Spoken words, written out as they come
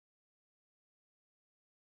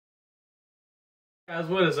Guys,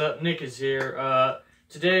 what is up? Nick is here.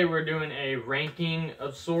 Today we're doing a ranking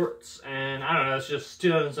of sorts, and I don't know, it's just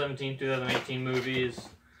 2017, 2018 movies.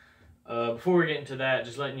 Before we get into that,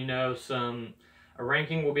 just letting you know, a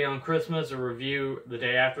ranking will be on Christmas, a review the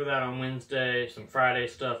day after that on Wednesday, some Friday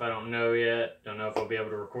stuff I don't know yet. Don't know if I'll be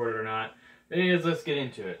able to record it or not. But anyways, let's get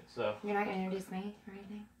into it. So you're not going to introduce me or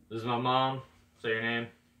anything? This is my mom. Say your name.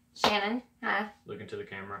 Shannon. Hi. Look into the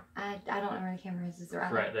camera. I don't know where the camera is. Is it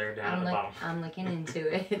right there, down at the bottom. I'm looking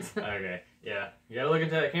into it. Okay, yeah. You gotta look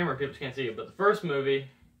into that camera. People can't see it. But the first movie,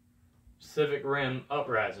 Pacific Rim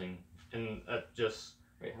Uprising. And just...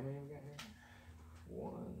 Wait, how many have we got here?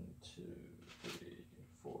 1, 2, 3,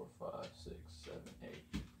 4, 5, 6, 7,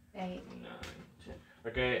 8. 8. 9, 10.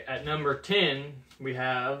 Okay, at number 10, we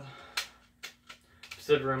have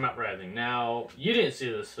Pacific Rim Uprising. Now, you didn't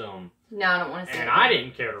see this film. No, I don't want to see it. And I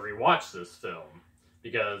didn't care to rewatch this film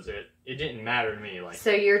because it didn't matter to me. Like,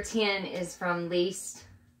 so your 10 is from least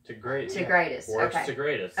to greatest. To greatest. Worst okay. to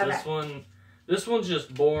greatest. Okay. This one's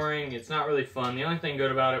just boring. It's not really fun. The only thing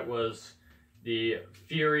good about it was the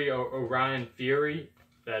Orion Fury,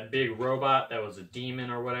 that big robot that was a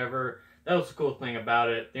demon or whatever. That was the cool thing about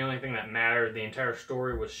it. The only thing that mattered, the entire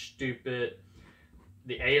story was stupid.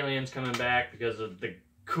 The aliens coming back because of the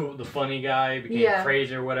funny guy became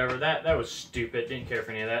crazy or whatever. That was stupid. Didn't care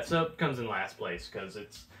for any of that. So it comes in last place because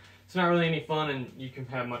it's not really any fun, and you can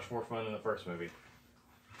have much more fun than the first movie.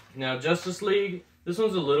 Now, Justice League, this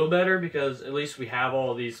one's a little better because at least we have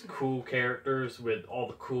all these cool characters with all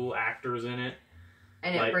the cool actors in it.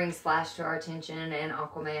 And it brings Flash to our attention and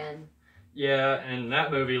Aquaman. Yeah, and that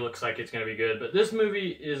movie looks like it's going to be good, but this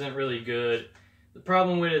movie isn't really good. The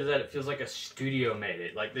problem with it is that it feels like a studio made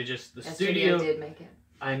it. Like the studio did make it.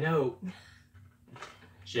 I know.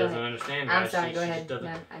 She doesn't understand. I'm sorry, go ahead.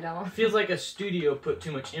 No, I don't. It feels like a studio put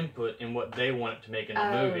too much input in what they wanted to make in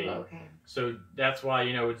the movie. Okay. So that's why,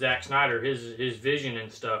 with Zack Snyder, his vision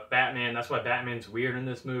and stuff, Batman, that's why Batman's weird in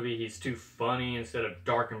this movie. He's too funny instead of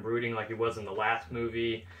dark and brooding like he was in the last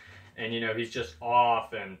movie. And, he's just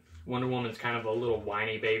off, and Wonder Woman's kind of a little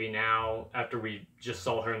whiny baby now after we just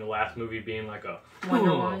saw her in the last movie being like a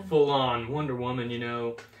full-on Wonder Woman,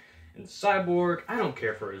 And Cyborg, I don't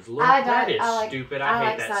care for his look. That is stupid.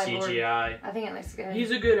 I hate that Cyborg. CGI. I think it looks good.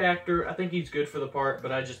 He's a good actor. I think he's good for the part, but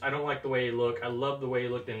I don't like the way he looked. I love the way he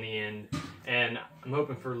looked in the end. And I'm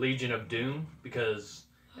hoping for Legion of Doom, because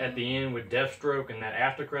at the end with Deathstroke and that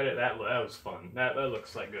after credit, that was fun. That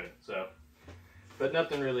looks like good. So, but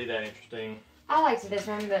nothing really that interesting. I liked this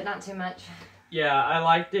one, but not too much. Yeah, I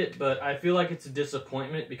liked it, but I feel like it's a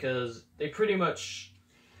disappointment because they pretty much,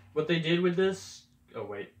 what they did with this. Oh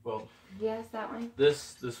wait, well. Yes, that one.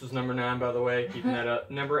 This was number 9, by the way. Keeping that up.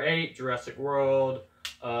 Number 8, Jurassic World.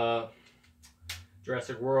 Fallen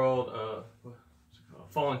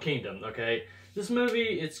Kingdom. Okay, this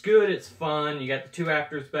movie, it's good, it's fun. You got the 2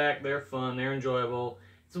 actors back. They're fun. They're enjoyable.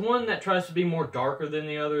 It's one that tries to be more darker than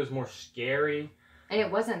the others, more scary. And it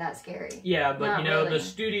wasn't that scary. Yeah, but the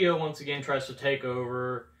studio once again tries to take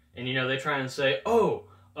over, and they try and say, oh.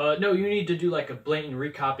 No, you need to do like a blatant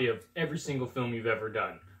recopy of every single film you've ever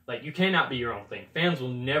done. Like, you cannot be your own thing. Fans will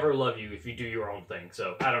never love you if you do your own thing.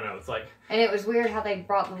 So, I don't know. It's like... And it was weird how they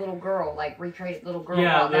brought the little girl, like, recreated the little girl,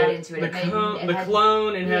 brought that into it. The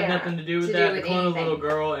clone, it had nothing to do with that. The clone of the little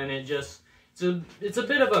girl, and it just... It's a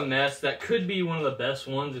bit of a mess. That could be one of the best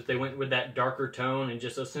ones if they went with that darker tone and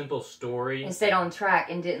just a simple story. And stayed on track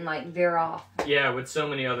and didn't, like, veer off. Yeah, with so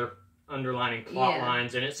many other underlining plot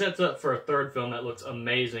lines, and it sets up for a third film that looks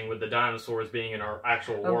amazing with the dinosaurs being in our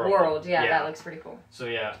actual world. Yeah, that looks pretty cool. So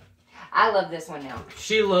yeah, I love this one now.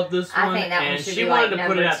 She loved this one. I think that one should be like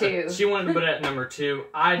number 2. She wanted to put it at number 2.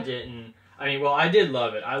 I didn't. I mean, well, I did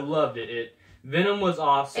love it. I loved it. Venom was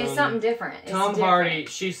awesome. It's something different. Tom Hardy,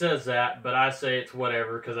 she says that, but I say it's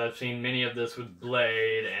whatever because I've seen many of this with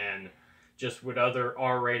Blade and just with other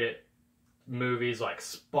R-rated movies like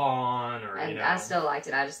Spawn or I still liked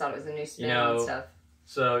it. I just thought it was a new spin on stuff.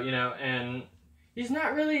 So and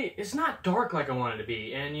it's not dark like I wanted it to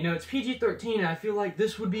be, and it's PG-13, and I feel like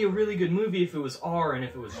this would be a really good movie if it was R and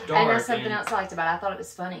if it was dark. And that's something else I liked about it. I thought it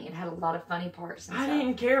was funny. It had a lot of funny parts and stuff. I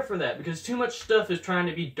didn't care for that because too much stuff is trying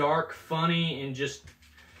to be dark, funny, and just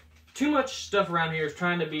too much stuff around here is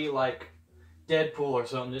trying to be like Deadpool or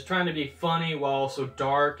something, just trying to be funny while also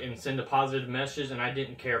dark and send a positive message, and I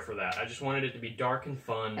didn't care for that. I just wanted it to be dark and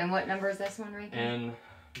fun. And what number is this one ranking? And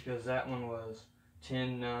because that one was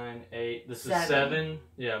 10, 9, 8. This is 7.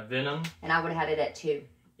 Yeah, Venom. And I would have had it at 2.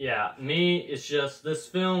 Yeah, it's just this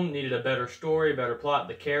film needed a better story, better plot.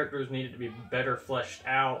 The characters needed to be better fleshed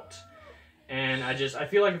out. And I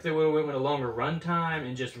feel like if they would have went with a longer runtime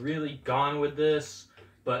and just really gone with this,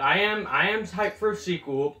 But I am hyped for a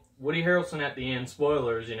sequel. Woody Harrelson at the end.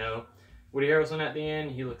 Spoilers, you know. Woody Harrelson at the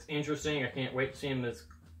end. He looks interesting. I can't wait to see him as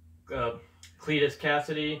Cletus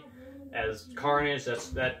Cassidy as Carnage.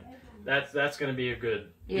 That's going to be a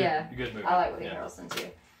good movie. I like Woody Harrelson too.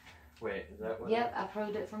 Wait, is that what? Yep, I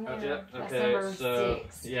probed it from there. Oh, yep. That's Okay, number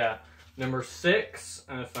 6. Yeah, number 6,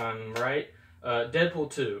 if I'm right.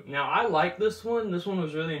 Deadpool 2. Now, I like this one. This one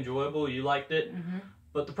was really enjoyable. You liked it. Mm-hmm.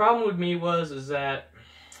 But the problem with me is that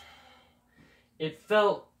it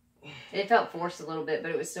felt forced a little bit,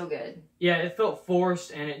 but it was still good. Yeah, it felt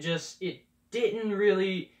forced, and it didn't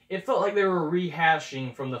really... It felt like they were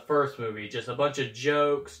rehashing from the first movie. Just a bunch of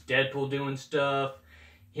jokes, Deadpool doing stuff,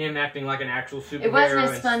 him acting like an actual superhero. It wasn't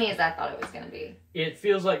as funny as I thought it was going to be. It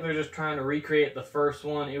feels like they're just trying to recreate the first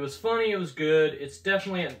one. It was funny, it was good. It's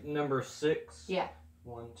definitely at number 6. Yeah.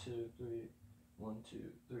 1, 2, 3, 1, 2,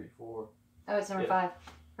 3, 4. Oh, it's number 5.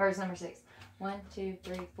 Or it's number 6. 1, 2,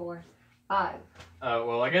 3, 4, 5.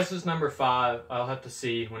 Well, I guess it's number 5. I'll have to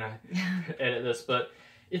see when I edit this, but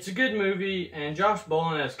it's a good movie, and Josh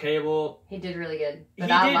Brolin as Cable. He did really good.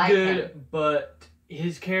 But I did good, him. But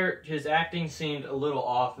his acting seemed a little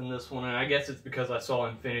off in this one, and I guess it's because I saw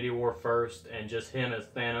Infinity War first, and just him as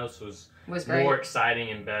Thanos was more exciting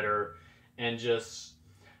and better, and just...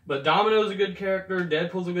 But Domino's a good character,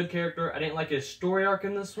 Deadpool's a good character. I didn't like his story arc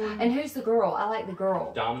in this one. And who's the girl? I like the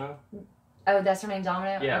girl. Domino. Oh, that's her name,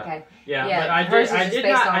 Domino? Yeah. Okay. Yeah, but I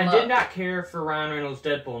did not care for Ryan Reynolds'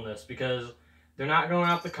 Deadpool in this, because they're not going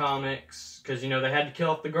out the comics, because, you know, they had to kill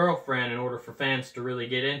off the girlfriend in order for fans to really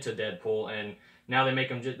get into Deadpool, and now they make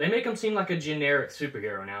him seem like a generic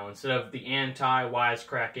superhero now, instead of the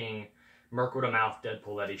anti-wisecracking, Merc-with-a-mouth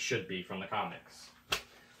Deadpool that he should be from the comics.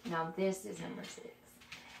 Now, this is number 6.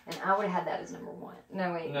 And I would have had that as number 1.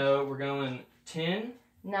 No, wait. No, we're going 10,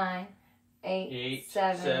 9, 8,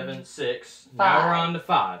 7, 6. 5. Now we're on to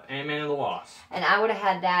 5. Ant-Man and the Wasp. And I would have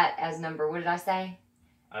had that as number, what did I say?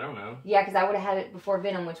 I don't know. Yeah, because I would have had it before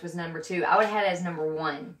Venom, which was number 2. I would have had it as number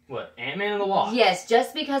 1. What, Ant-Man and the Wasp? Yes,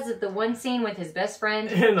 just because of the one scene with his best friend.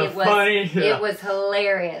 It was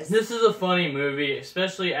hilarious. This is a funny movie,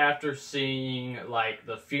 especially after seeing, like,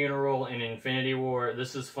 the funeral in Infinity War.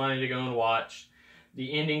 This is funny to go and watch.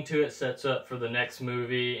 The ending to it sets up for the next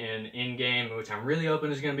movie in Endgame, which I'm really hoping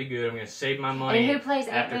is going to be good. I'm going to save my money. And who plays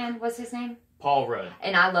Ant-Man? What's his name? Paul Rudd.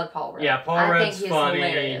 And I love Paul Rudd. Yeah, Paul Rudd's funny.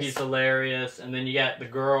 Hilarious. He's hilarious. And then you got the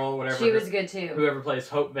girl, whatever. She was good too. Whoever plays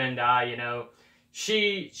Hope Van Dyne, you know,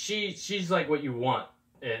 she's like what you want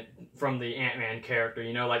from the Ant-Man character.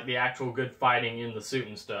 You know, like the actual good fighting in the suit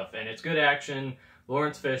and stuff. And it's good action.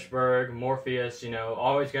 Lawrence Fishburne, Morpheus, you know,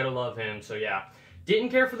 always gotta love him. So yeah, didn't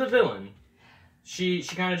care for the villain. She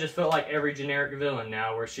kind of just felt like every generic villain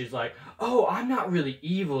now, where she's like, "Oh, I'm not really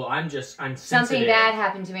evil. I'm sensitive. Something bad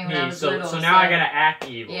happened to me when I was little. So now I gotta act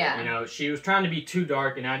evil." Yeah. You know, she was trying to be too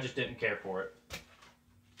dark, and I just didn't care for it.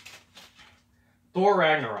 Thor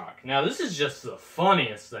Ragnarok. Now this is just the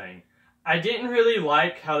funniest thing. I didn't really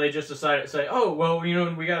like how they just decided to say, "Oh, well, you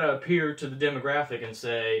know, we gotta appear to the demographic and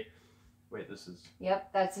say, wait, this is." Yep,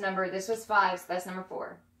 that's number. This was 5, so that's number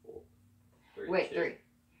 4. Wait, 3.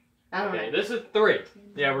 I don't know. This is 3.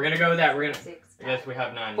 Yeah, we're gonna go with that. We're gonna. 6, I guess we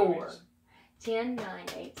have 9 4. movies. 10, 9,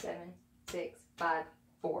 8, 7, 6, 5,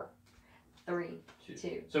 4, 3,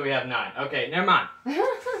 2. So we have 9. Okay, never mind.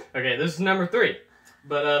 Okay, this is number 3.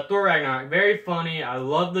 But Thor Ragnarok, very funny. I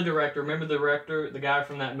love the director. Remember the director, the guy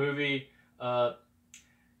from that movie?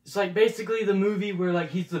 It's like basically the movie where like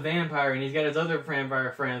he's the vampire and he's got his other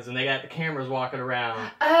vampire friends and they got the cameras walking around.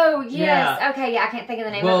 Oh yes, yeah. Okay, yeah. I can't think of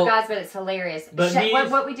the name of the guys, but it's hilarious. But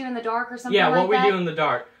what we do in the dark or something. Yeah, like what that? we do in the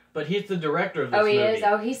dark. But he's the director of this movie. Oh, he is.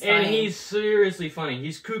 Oh, he's funny. And he's seriously funny.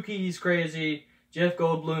 He's kooky. He's crazy. Jeff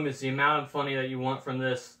Goldblum is the amount of funny that you want from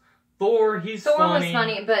this. Thor, he's funny. Thor was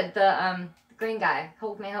funny, but the green guy,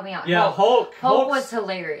 Hulk, man, help me out. Yeah, Hulk was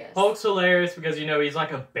hilarious. Hulk's hilarious because, you know, he's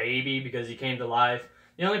like a baby because he came to life.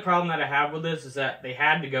 The only problem that I have with this is that they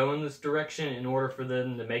had to go in this direction in order for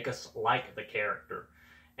them to make us like the character.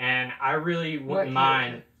 And I really wouldn't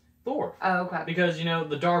mind Thor. Oh, okay. Because, you know,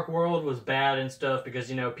 the Dark World was bad and stuff because,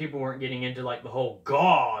 you know, people weren't getting into, like, the whole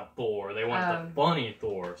God Thor. They wanted the funny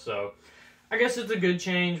Thor. So, I guess it's a good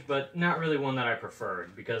change, but not really one that I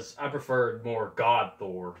preferred because I preferred more God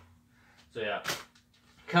Thor. So, yeah.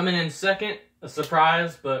 Coming in second, a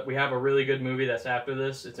surprise, but we have a really good movie that's after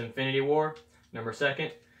this. It's Infinity War. Number 2.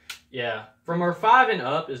 Yeah. From our 5 and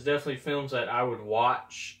up is definitely films that I would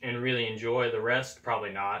watch and really enjoy. The rest,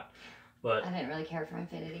 probably not. But I didn't really care for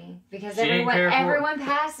Infinity. Because everyone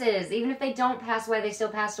passes. Even if they don't pass away, they still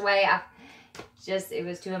passed away. It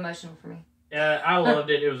was too emotional for me. I loved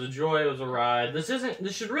it. It was a joy. It was a ride.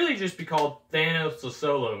 This should really just be called Thanos the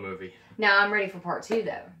Solo Movie. Now I'm ready for part 2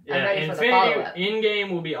 though. Yeah, I'm ready for the Infinity follow-up.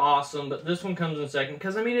 Endgame will be awesome, but this one comes in second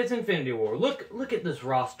because I mean it's Infinity War. Look at this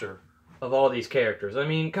roster of all these characters. I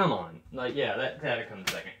mean, come on. Like, yeah, that had to come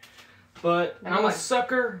second. But I'm a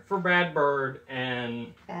sucker for Brad Bird,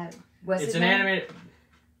 and What's it's his an name? animated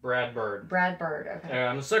Brad Bird. Brad Bird. Okay.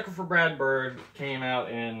 I'm a sucker for Brad Bird. Came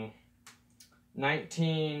out in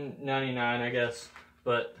 1999, I guess.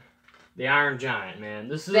 But The Iron Giant, man,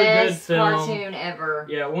 this is a good film. Best cartoon ever.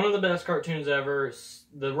 Yeah, one of the best cartoons ever.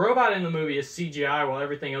 The robot in the movie is CGI while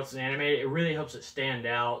everything else is animated. It really helps it stand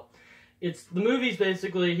out. The movie's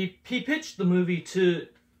basically, he pitched the movie to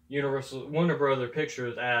Warner Brother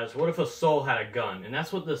Pictures as, what if a soul had a gun? And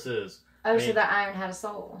that's what this is. Oh, so the iron had a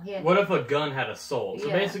soul. What if a gun had a soul? So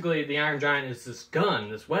Yeah. basically, the Iron Giant is this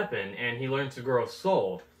gun, this weapon, and he learns to grow a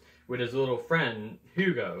soul with his little friend,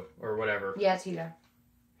 Hugo, or whatever. Yeah, it's Hugo.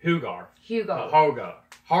 Hugar. Hugo. Hargar.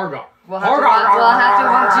 We'll have to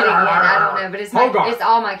watch it again. I don't know, but it's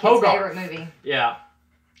all my kids' favorite movie. Yeah.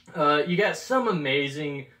 You got some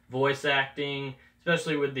amazing voice acting,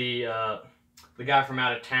 especially with the guy from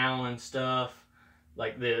Out of Town and stuff,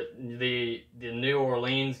 like the New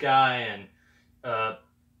Orleans guy and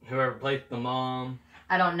whoever plays the mom.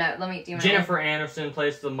 I don't know. Do you want Jennifer Aniston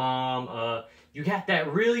plays the mom. You got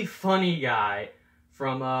that really funny guy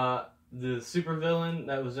from the supervillain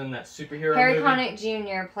that was in that superhero Harry movie. Connick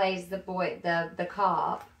Jr. plays the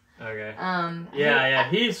cop. Okay. Yeah,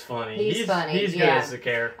 he's funny. He's funny. He's good as a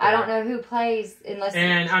character. I don't know who plays unless.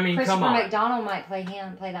 And I mean, Christopher come on. McDonald might play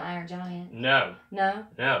the Iron Giant. No.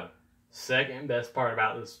 No. Second best part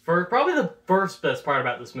about this, probably the first best part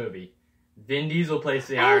about this movie, Vin Diesel plays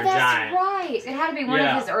the Iron Giant. Oh, that's right. It had to be one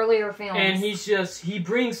of his earlier films. And he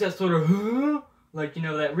brings that sort of, like, you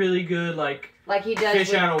know, that really good, like he does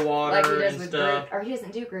fish out of water like he does and with stuff. Groot. Or he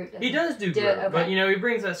doesn't do Groot. He does do Groot, okay. but you know, he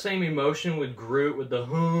brings that same emotion with Groot, with the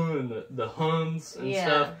and the huns and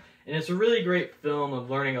stuff. And it's a really great film of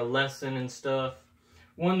learning a lesson and stuff.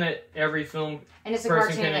 One that every film and it's a person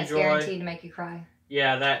cartoon can that's enjoy. guaranteed to make you cry.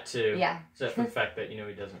 Yeah, that too. Yeah. Except for the fact that, you know,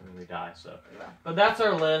 he doesn't really die, so. But that's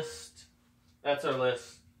our list.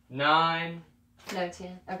 9. No,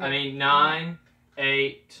 10. Okay. I mean, 9,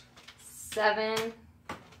 8, 7.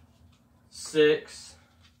 6,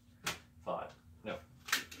 5. No.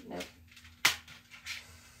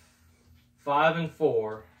 5 and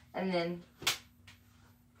 4. And then.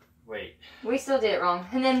 Wait. We still did it wrong.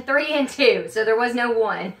 And then 3 and 2. So there was no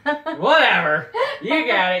 1. Whatever. You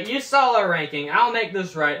got it. You saw our ranking. I'll make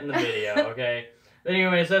this right in the video, okay? But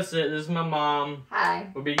anyways, that's it. This is my mom. Hi.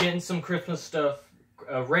 We'll be getting some Christmas stuff.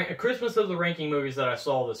 A Christmas of the ranking movies that I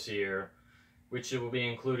saw this year, which will be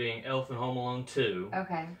including Elf and Home Alone 2.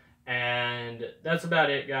 Okay. And that's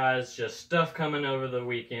about it, guys. Just stuff coming over the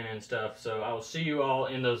weekend and stuff. So I will see you all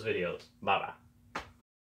in those videos. Bye-bye.